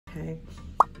Okay,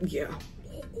 yeah.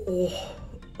 Oh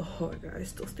my God, it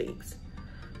still stinks.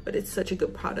 But it's such a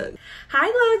good product. Hi,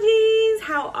 Logies,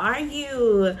 how are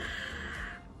you?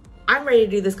 I'm ready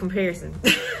to do this comparison.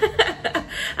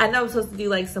 I know I'm supposed to do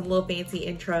like some little fancy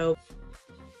intro.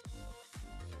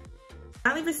 I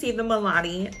only received the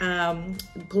Milani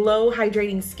Glow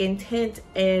Hydrating Skin Tint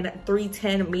in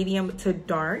 310 medium to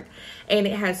dark. And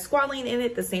it has squalene in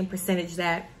it, the same percentage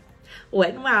that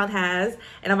Wet n Wild has.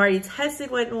 And I've already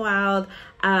tested Wet n Wild.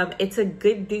 It's a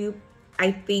good dupe,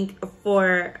 I think,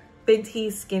 for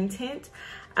Fenty skin tint.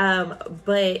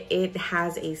 But it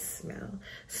has a smell.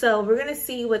 So we're gonna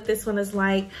see what this one is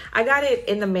like. I got it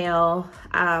in the mail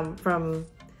from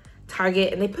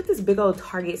Target, and they put this big old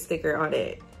Target sticker on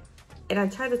it. And I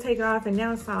tried to take it off, and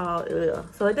now it's all ugh.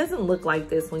 So it doesn't look like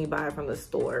this when you buy it from the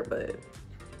store, but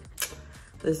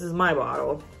this is my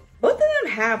bottle. Both of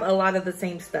them have a lot of the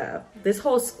same stuff. This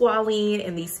whole squalene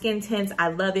and these skin tints, I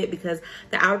love it because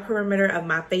the outer perimeter of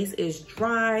my face is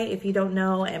dry, if you don't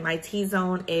know, and my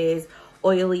T-zone is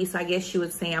oily. So I guess you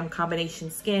would say I'm combination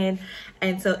skin.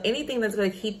 And so anything that's gonna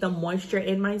keep the moisture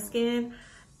in my skin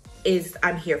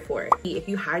I'm here for it. If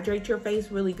you hydrate your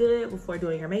face really good before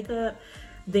doing your makeup,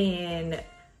 then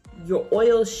your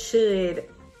oil should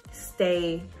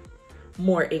stay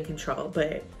more in control.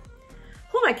 But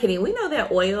who am I kidding? We know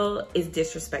that oil is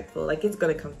disrespectful. Like, it's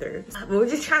gonna come through. But we're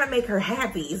just trying to make her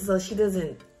happy so she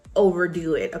doesn't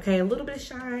overdo it, okay? A little bit of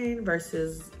shine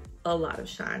versus a lot of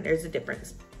shine. There's a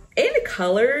difference. And the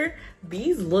color,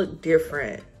 these look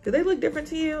different. Do they look different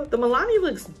to you? The Milani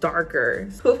looks darker.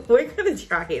 So we're gonna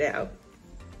try it out.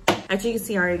 As you can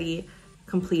see, I already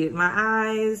completed my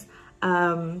eyes.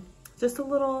 Just a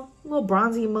little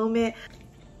bronzy moment.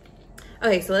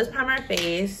 Okay, so let's prime our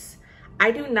face.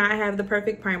 I do not have the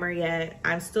perfect primer yet.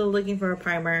 I'm still looking for a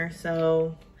primer.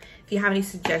 So if you have any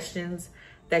suggestions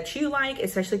that you like,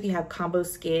 especially if you have combo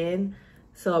skin,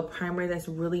 so a primer that's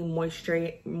really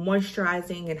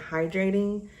moisturizing and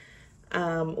hydrating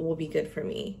will be good for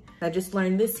me. I just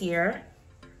learned this year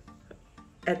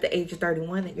at the age of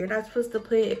 31 that you're not supposed to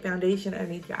put a foundation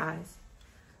underneath your eyes,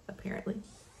 apparently.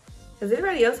 Has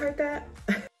anybody else heard that?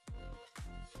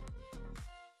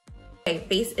 Okay,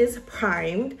 face is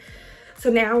primed.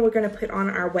 So now we're gonna put on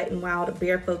our Wet n Wild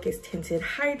Bare Focus Tinted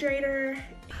Hydrator.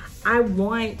 I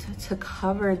want to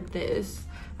cover this.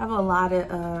 I have a lot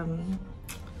of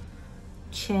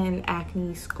chin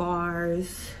acne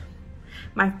scars.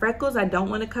 My freckles I don't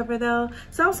want to cover though.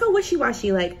 So I'm so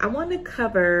wishy-washy. Like, I want to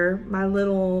cover my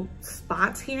little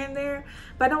spots here and there,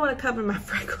 but I don't want to cover my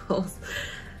freckles.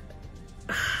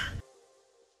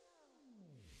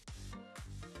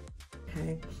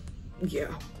 Okay,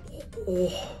 yeah.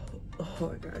 Oh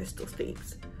my God, it still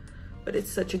stinks. But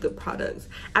it's such a good product.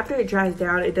 After it dries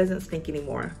down, it doesn't stink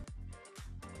anymore.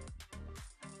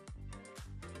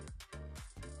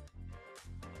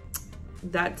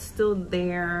 That's still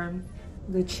there.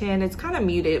 The chin, it's kind of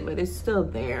muted, but it's still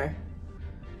there.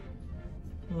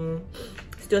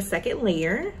 Let's do a second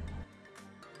layer.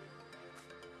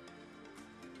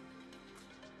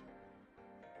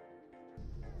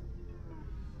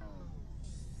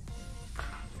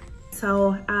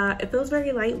 So it feels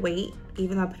very lightweight,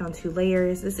 even though I put on 2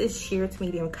 layers. This is sheer to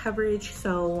medium coverage,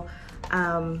 so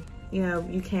you know,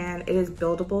 it is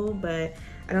buildable, but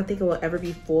I don't think it will ever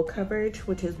be full coverage,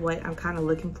 which is what I'm kind of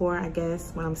looking for, I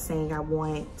guess, when I'm saying I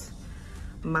want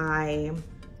my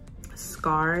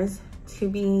scars to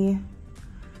be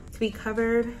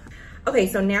covered. Okay,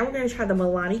 so now we're gonna try the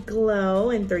Milani Glow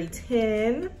in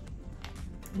 310.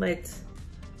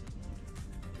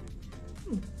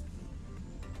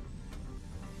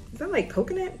 Is that like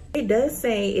coconut? It does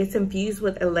say it's infused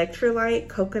with electrolyte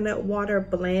coconut water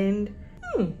blend.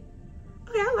 Okay,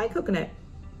 I like coconut.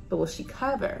 But will she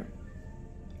cover?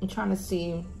 I'm trying to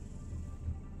see.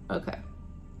 Okay.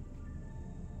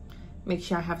 Make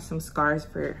sure I have some scars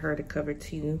for her to cover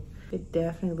too. It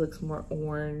definitely looks more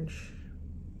orange.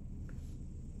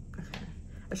 Okay.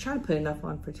 I was trying to put enough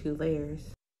on for 2 layers.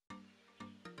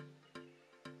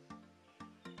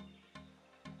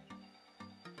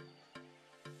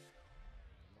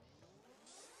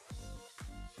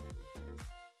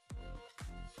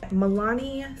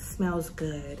 Milani smells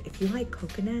good. If you like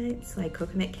coconuts, like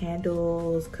coconut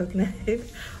candles, coconut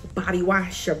body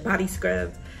wash or body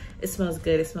scrubs, it smells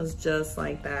good. It smells just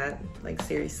like that. Like,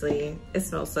 seriously, it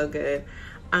smells so good.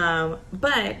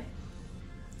 But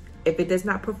if it does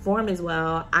not perform as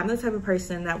well, I'm the type of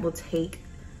person that will take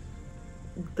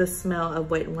the smell of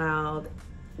Wet n Wild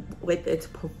with its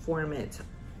performance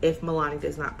if Milani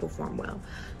does not perform well.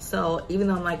 So even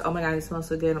though I'm like, oh my God, it smells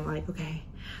so good, I'm like, okay,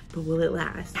 but will it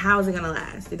last? How is it gonna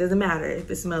last? It doesn't matter if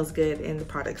it smells good and the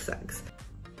product sucks.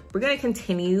 We're gonna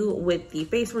continue with the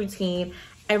face routine.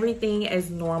 Everything is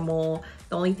normal.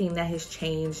 The only thing that has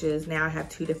changed is now I have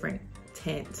 2 different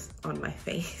tints on my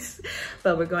face.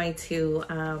 But we're going to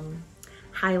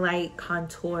highlight,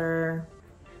 contour,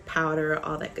 powder,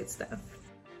 all that good stuff.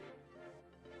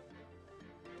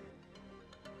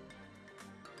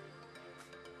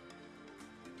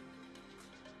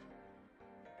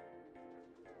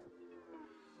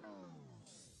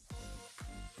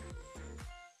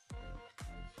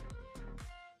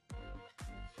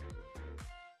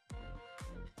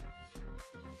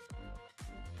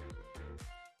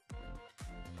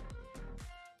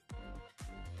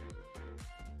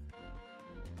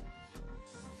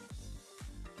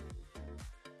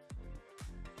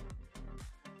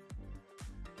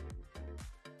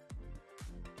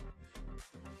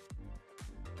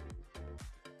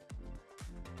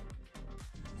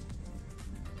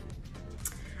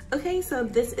 Okay, so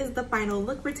this is the final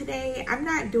look for today. I'm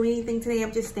not doing anything today.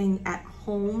 I'm just staying at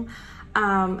home.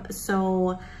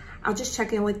 So I'll just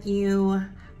check in with you.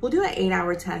 We'll do an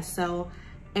 8-hour test. So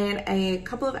in a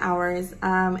couple of hours,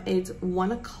 it's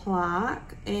 1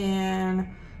 o'clock. And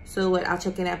so I'll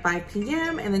check in at 5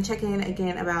 p.m. and then check in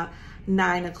again about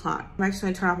 9 o'clock. I'm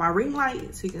actually gonna turn off my ring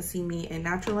light so you can see me in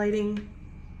natural lighting.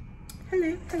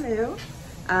 Hello, hello.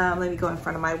 Let me go in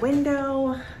front of my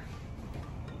window.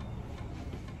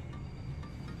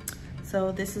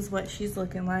 So this is what she's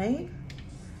looking like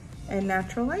in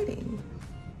natural lighting.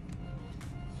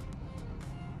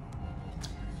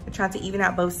 I tried to even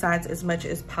out both sides as much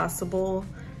as possible.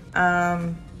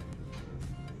 I'm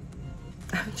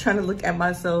trying to look at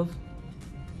myself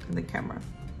in the camera,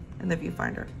 in the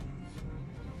viewfinder.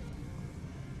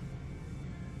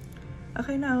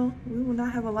 Okay, no, we will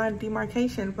not have a line of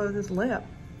demarcation for this lip.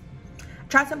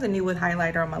 Tried something new with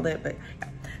highlighter on my lip, but yeah.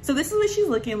 So this is what she's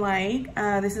looking like.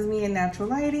 This is me in natural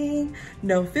lighting,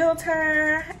 no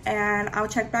filter, and I'll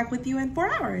check back with you in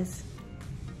 4 hours.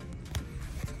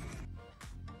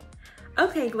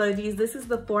 Okay, Glowdies, this is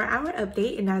the 4-hour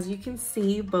update, and as you can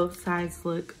see, both sides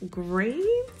look great.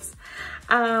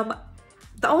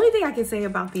 The only thing I can say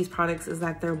about these products is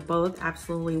that they're both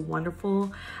absolutely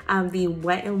wonderful. The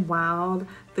Wet n Wild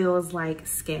feels like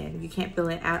skin. You can't feel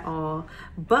it at all,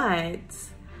 but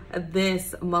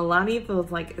this Milani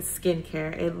feels like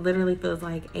skincare. It literally feels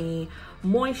like a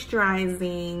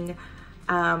moisturizing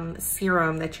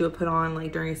serum that you would put on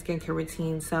like during a skincare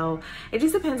routine. So it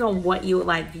just depends on what you would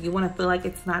like. Do you want to feel like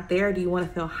it's not there? Do you want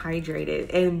to feel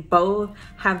hydrated? And both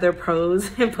have their pros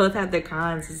and both have their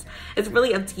cons. It's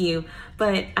really up to you.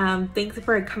 But thanks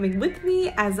for coming with me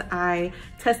as I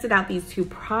tested out these 2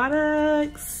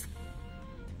 products.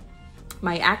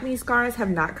 My acne scars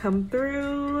have not come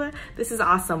through. This is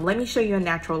awesome. Let me show you a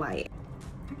natural light.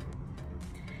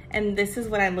 And this is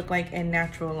what I look like in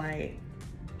natural light.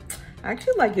 I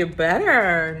actually like it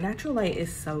better. Natural light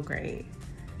is so great.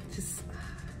 Just,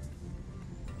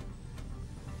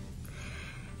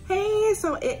 hey,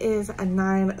 so it is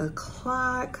 9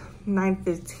 o'clock,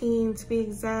 9:15 to be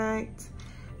exact.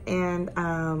 And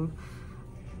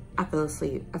I fell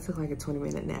asleep. I took like a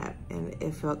 20-minute nap and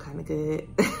it felt kind of good.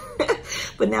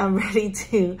 But now I'm ready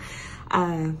to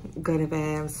go to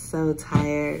bed. I'm so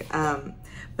tired.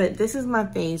 But this is my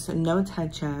face, no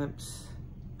touch-ups.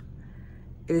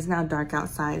 It is now dark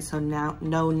outside, so now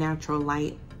no natural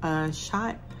light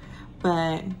shot.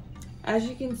 But as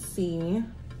you can see,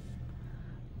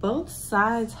 both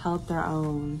sides held their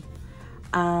own.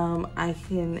 I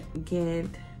can get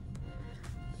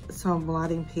some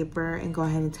blotting paper and go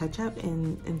ahead and touch up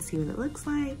and see what it looks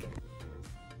like.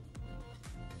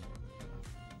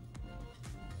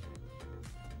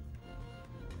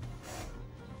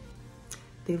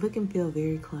 They look and feel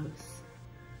very close.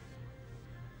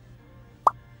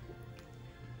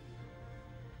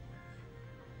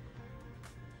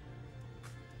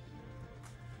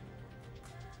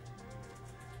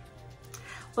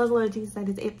 Well, Glowdies, that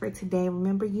is it for today.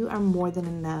 Remember, you are more than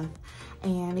enough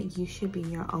and you should be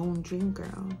your own dream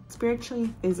girl.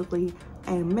 Spiritually, physically,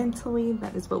 and mentally,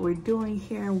 that is what we're doing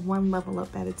here, one level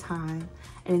up at a time.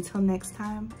 And until next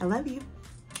time, I love you.